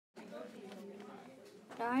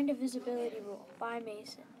9 divisibility rule by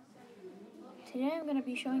Mason. Today I'm going to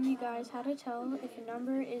be showing you guys how to tell if a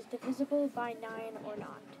number is divisible by 9 or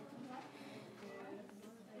not.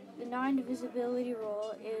 The 9 divisibility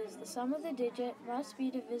rule is the sum of the digit must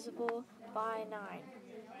be divisible by 9.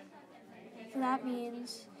 So that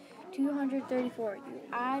means 234. You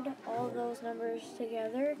add all those numbers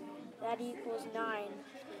together, that equals 9.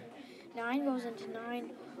 9 goes into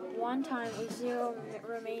 9 one time with 0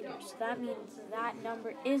 remainders. So that means that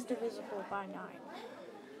number is divisible by 9.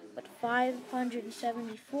 But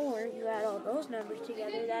 574, you add all those numbers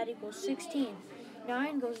together, that equals 16.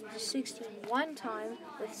 9 goes into 16 one time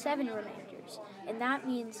with 7 remainders. And that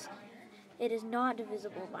means it is not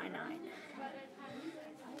divisible by 9.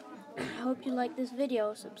 I hope you like this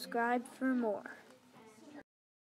video. Subscribe for more.